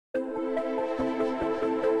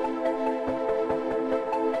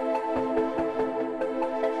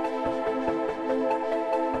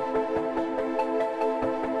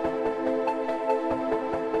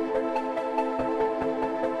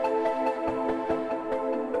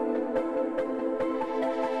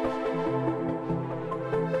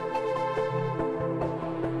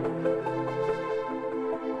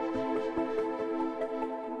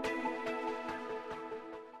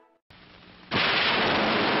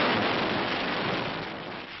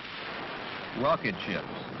rocket ships,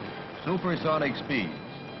 supersonic speeds,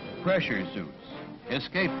 pressure suits,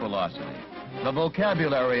 escape velocity, the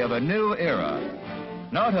vocabulary of a new era.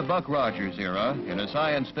 Not a Buck Rogers era in a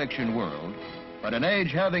science fiction world, but an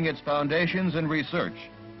age having its foundations in research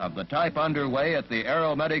of the type underway at the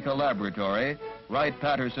Aeromedical Laboratory,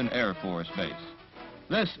 Wright-Patterson Air Force Base.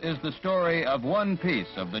 This is the story of one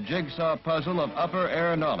piece of the jigsaw puzzle of upper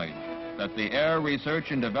air knowledge that the Air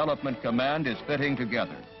Research and Development Command is fitting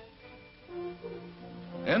together.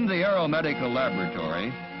 In the Aeromedical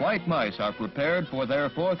Laboratory, white mice are prepared for their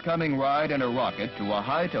forthcoming ride in a rocket to a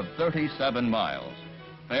height of 37 miles.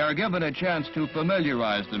 They are given a chance to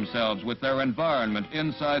familiarize themselves with their environment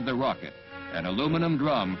inside the rocket, an aluminum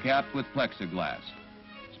drum capped with plexiglass.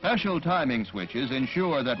 Special timing switches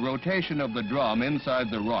ensure that rotation of the drum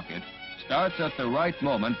inside the rocket starts at the right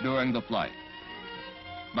moment during the flight.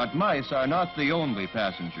 But mice are not the only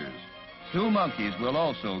passengers. 2 monkeys will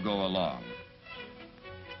also go along.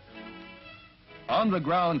 On the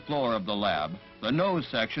ground floor of the lab, the nose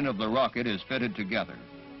section of the rocket is fitted together.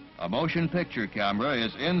 A motion picture camera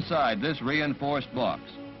is inside this reinforced box,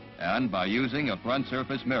 and by using a front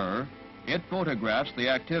surface mirror, it photographs the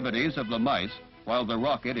activities of the mice while the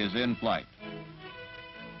rocket is in flight.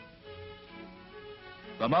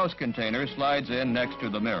 The mouse container slides in next to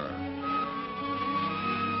the mirror.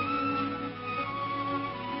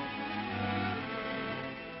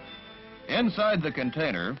 Inside the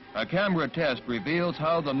container, a camera test reveals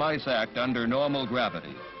how the mice act under normal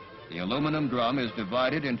gravity. The aluminum drum is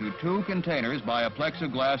divided into 2 containers by a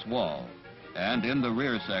plexiglass wall, and in the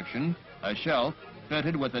rear section, a shelf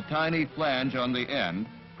fitted with a tiny flange on the end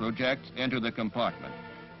projects into the compartment.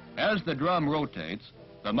 As the drum rotates,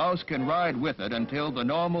 the mouse can ride with it until the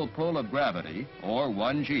normal pull of gravity, or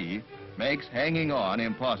 1G, makes hanging on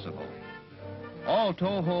impossible. All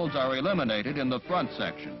tow holds are eliminated in the front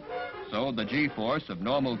section, so the G-force of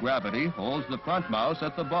normal gravity holds the front mouse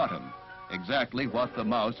at the bottom, exactly what the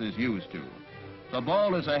mouse is used to. The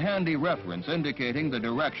ball is a handy reference indicating the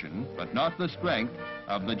direction, but not the strength,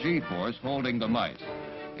 of the G-force holding the mice.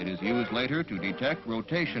 It is used later to detect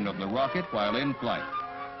rotation of the rocket while in flight.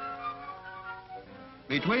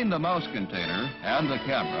 Between the mouse container and the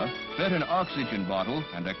camera fit an oxygen bottle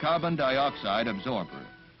and a carbon dioxide absorber.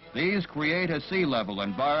 These create a sea level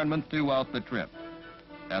environment throughout the trip.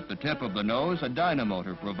 At the tip of the nose, a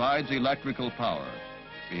dynamotor provides electrical power.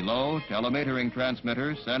 Below, telemetering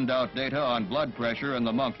transmitters send out data on blood pressure in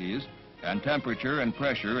the monkeys and temperature and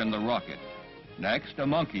pressure in the rocket. Next, a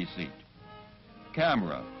monkey seat.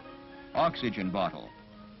 Camera, oxygen bottle,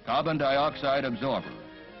 carbon dioxide absorber,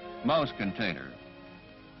 mouse container,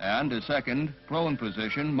 and a second, prone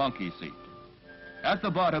position monkey seat. At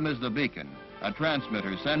the bottom is the beacon, a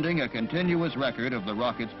transmitter sending a continuous record of the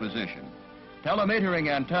rocket's position. Telemetering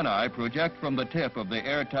antennae project from the tip of the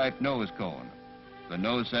airtight nose cone. The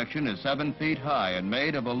nose section is 7 feet high and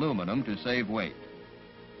made of aluminum to save weight.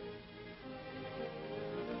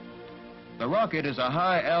 The rocket is a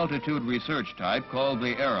high-altitude research type called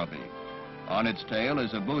the Aerobee. On its tail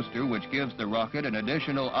is a booster which gives the rocket an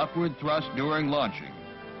additional upward thrust during launching,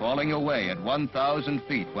 falling away at 1,000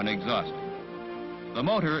 feet when exhausted. The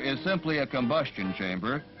motor is simply a combustion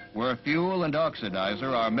chamber where fuel and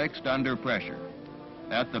oxidizer are mixed under pressure.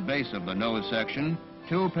 At the base of the nose section,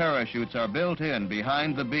 2 parachutes are built in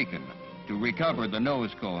behind the beacon to recover the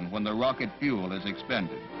nose cone when the rocket fuel is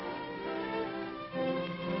expended.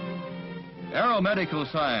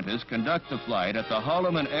 Aeromedical scientists conduct the flight at the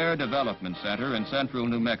Holloman Air Development Center in central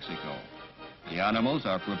New Mexico. The animals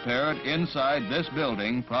are prepared inside this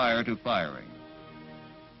building prior to firing.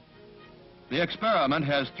 The experiment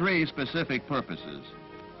has 3 specific purposes.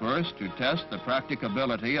 First, to test the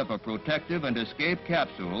practicability of a protective and escape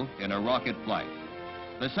capsule in a rocket flight.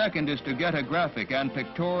 The second is to get a graphic and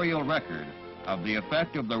pictorial record of the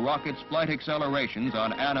effect of the rocket's flight accelerations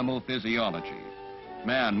on animal physiology.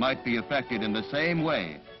 Man might be affected in the same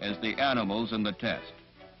way as the animals in the test.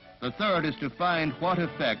 The third is to find what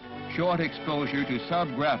effect short exposure to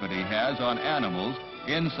subgravity has on animals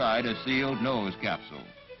inside a sealed nose capsule.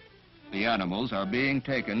 The animals are being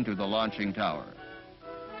taken to the launching tower.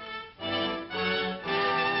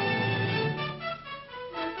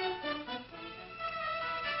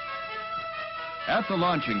 At the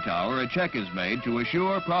launching tower, a check is made to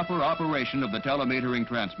assure proper operation of the telemetering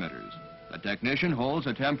transmitters. The technician holds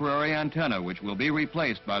a temporary antenna which will be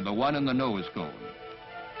replaced by the one in the nose cone.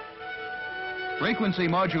 Frequency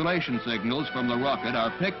modulation signals from the rocket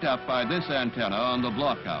are picked up by this antenna on the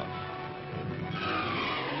blockhouse.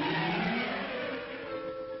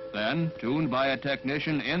 Then, tuned by a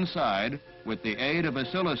technician inside with the aid of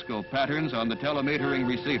oscilloscope patterns on the telemetering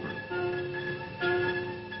receiver.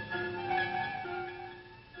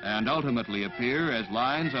 and ultimately appear as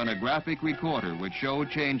lines on a graphic recorder which show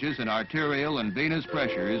changes in arterial and venous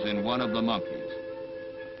pressures in one of the monkeys.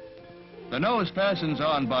 The nose fastens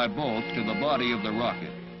on by bolts to the body of the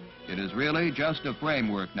rocket. It is really just a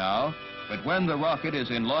framework now, but when the rocket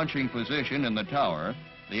is in launching position in the tower,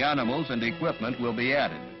 the animals and equipment will be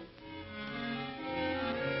added.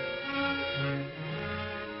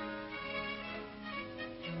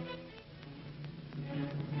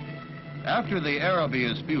 After the Aerobee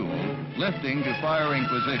is fueled, lifting to firing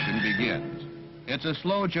position begins. It's a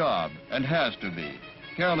slow job, and has to be.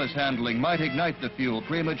 Careless handling might ignite the fuel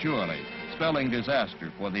prematurely, spelling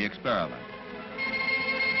disaster for the experiment.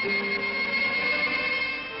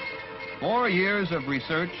 4 years of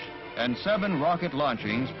research and 7 rocket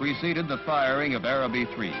launchings preceded the firing of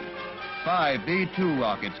Aerobee 3. 5 B-2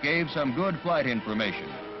 rockets gave some good flight information,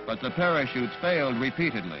 but the parachutes failed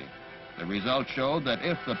repeatedly. The results showed that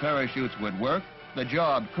if the parachutes would work, the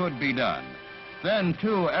job could be done. Then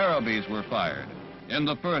 2 Aerobees were fired. In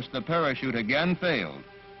the first, the parachute again failed.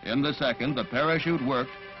 In the second, the parachute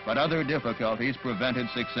worked, but other difficulties prevented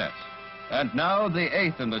success. And now the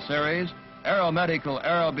 8th in the series, Aeromedical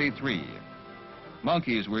Aerobee 3.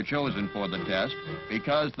 Monkeys were chosen for the test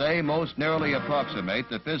because they most nearly approximate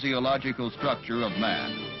the physiological structure of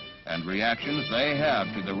man, and reactions they have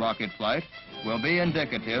to the rocket flight will be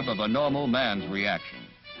indicative of a normal man's reaction.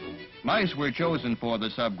 Mice were chosen for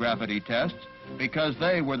the subgravity tests because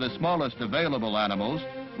they were the smallest available animals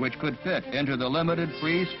which could fit into the limited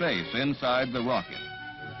free space inside the rocket.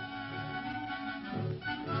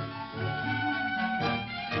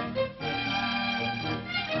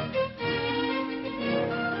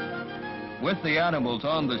 With the animals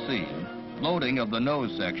on the scene, loading of the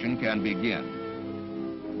nose section can begin.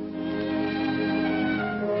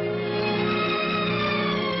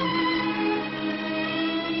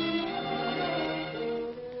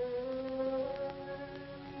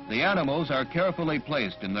 The animals are carefully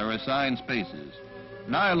placed in their assigned spaces.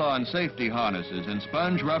 Nylon safety harnesses and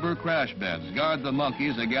sponge rubber crash beds guard the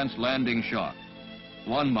monkeys against landing shock.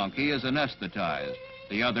 One monkey is anesthetized,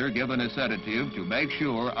 the other given a sedative to make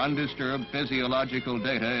sure undisturbed physiological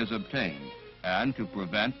data is obtained and to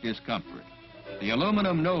prevent discomfort. The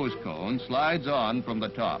aluminum nose cone slides on from the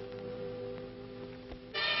top.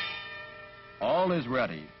 All is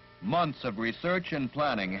ready. Months of research and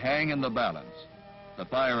planning hang in the balance. The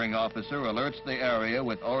firing officer alerts the area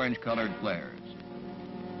with orange-colored flares.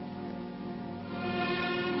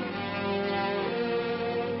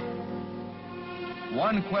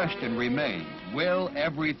 One question remains: will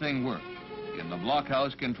everything work? In the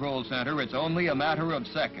blockhouse control center, it's only a matter of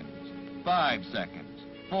seconds. 5 seconds.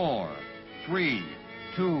 4, 3,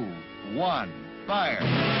 2, 1, fire!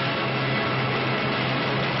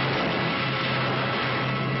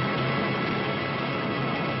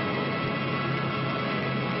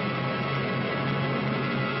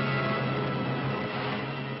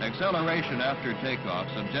 Acceleration after takeoff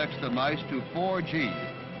subjects the mice to 4G,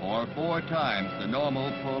 or 4 times the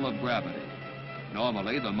normal pull of gravity.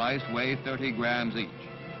 Normally, the mice weigh 30 grams each.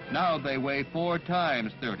 Now they weigh 4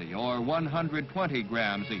 times 30, or 120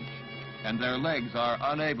 grams each, and their legs are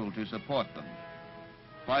unable to support them.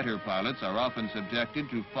 Fighter pilots are often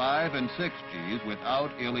subjected to 5 and 6 Gs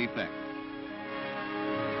without ill effect.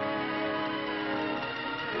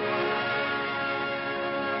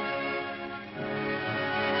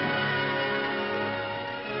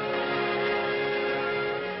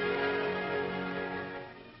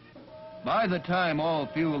 By the time all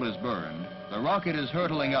fuel is burned, the rocket is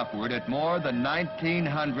hurtling upward at more than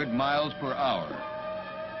 1,900 miles per hour.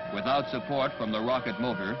 Without support from the rocket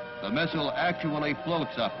motor, the missile actually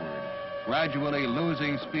floats upward, gradually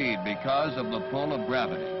losing speed because of the pull of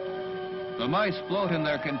gravity. The mice float in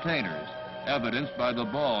their containers, evidenced by the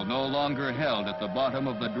ball no longer held at the bottom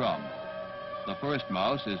of the drum. The first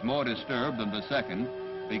mouse is more disturbed than the second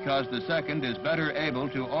because the second is better able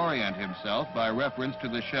to orient himself by reference to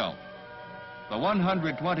the shelf. The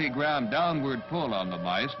 120-gram downward pull on the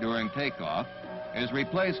mice during takeoff is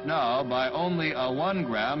replaced now by only a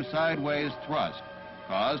 1-gram sideways thrust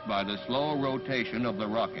caused by the slow rotation of the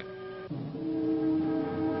rocket.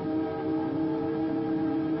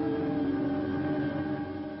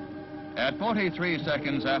 At 43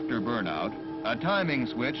 seconds after burnout, a timing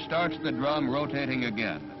switch starts the drum rotating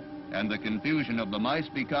again, and the confusion of the mice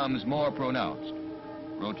becomes more pronounced.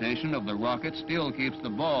 Rotation of the rocket still keeps the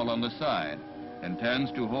ball on the side and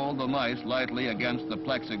tends to hold the mice lightly against the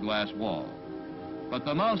plexiglass wall. But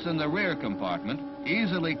the mouse in the rear compartment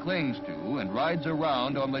easily clings to and rides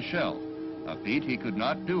around on the shelf, a feat he could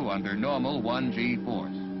not do under normal 1G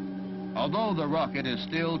force. Although the rocket is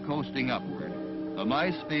still coasting upward, The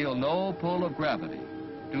mice feel no pull of gravity.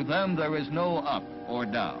 To them, there is no up or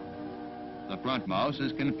down. The front mouse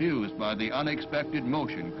is confused by the unexpected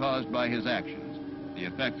motion caused by his actions, the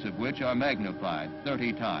effects of which are magnified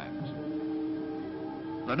 30 times.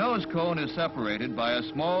 The nose cone is separated by a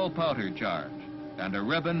small powder charge, and a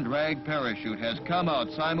ribbon drag parachute has come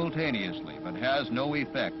out simultaneously, but has no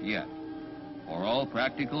effect yet. For all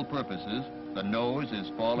practical purposes, the nose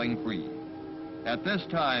is falling free. At this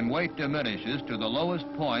time, weight diminishes to the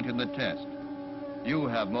lowest point in the test. You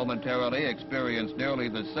have momentarily experienced nearly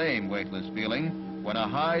the same weightless feeling when a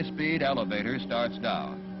high-speed elevator starts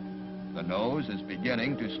down. The nose is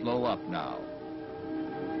beginning to slow up now.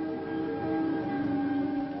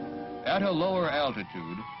 At a lower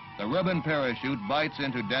altitude, the ribbon parachute bites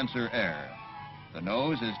into denser air. The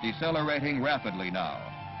nose is decelerating rapidly now.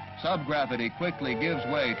 Subgravity quickly gives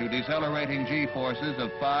way to decelerating G-forces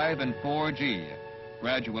of 5 and 4G,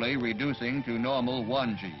 gradually reducing to normal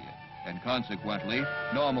 1G, and consequently,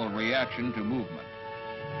 normal reaction to movement.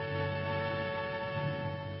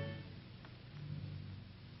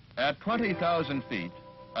 At 20,000 feet,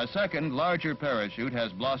 a second larger parachute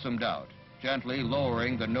has blossomed out, gently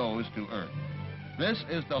lowering the nose to Earth. This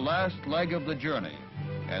is the last leg of the journey.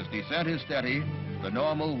 As descent is steady, the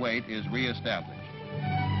normal weight is reestablished.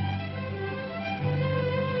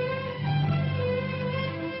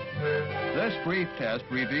 This brief test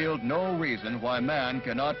revealed no reason why man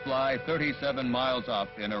cannot fly 37 miles up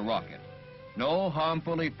in a rocket. No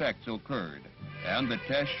harmful effects occurred, and the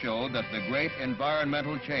test showed that the great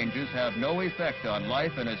environmental changes have no effect on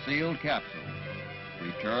life in a sealed capsule.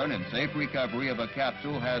 Return and safe recovery of a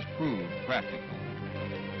capsule has proved practical.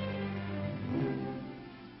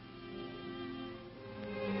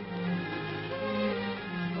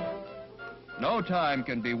 No time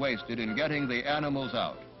can be wasted in getting the animals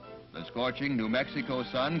out. The scorching New Mexico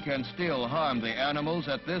sun can still harm the animals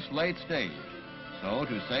at this late stage. So,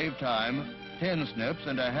 to save time, tin snips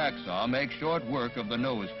and a hacksaw make short work of the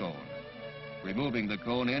nose cone. Removing the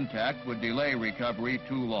cone intact would delay recovery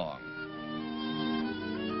too long.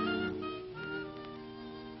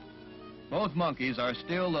 Both monkeys are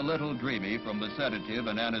still a little dreamy from the sedative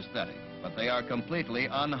and anesthetic, but they are completely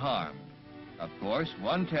unharmed. Of course,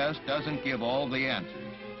 one test doesn't give all the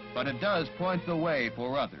answers, but it does point the way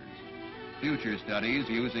for others. Future studies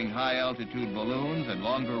using high-altitude balloons and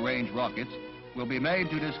longer-range rockets will be made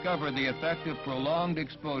to discover the effect of prolonged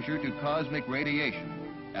exposure to cosmic radiation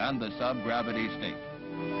and the subgravity state.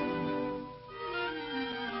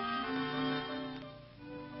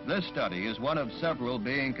 This study is one of several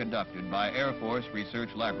being conducted by Air Force research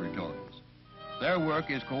laboratories. Their work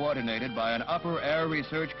is coordinated by an Upper Air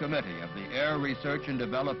Research Committee of the Air Research and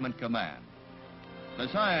Development Command. The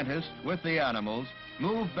scientists, with the animals,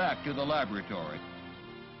 move back to the laboratory.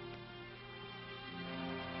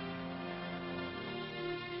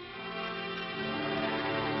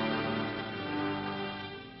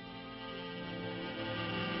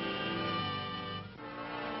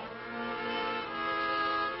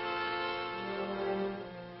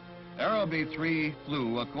 Aerobee 3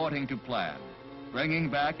 flew according to plan, bringing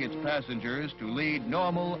back its passengers to lead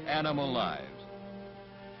normal animal lives.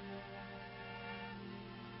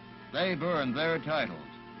 They've earned their titles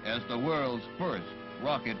as the world's first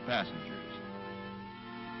rocket passengers.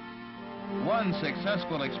 One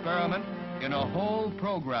successful experiment in a whole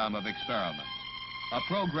program of experiments. A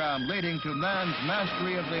program leading to man's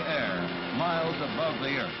mastery of the air, miles above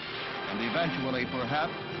the Earth, and eventually,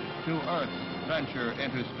 perhaps, to Earth's venture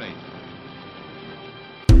into space.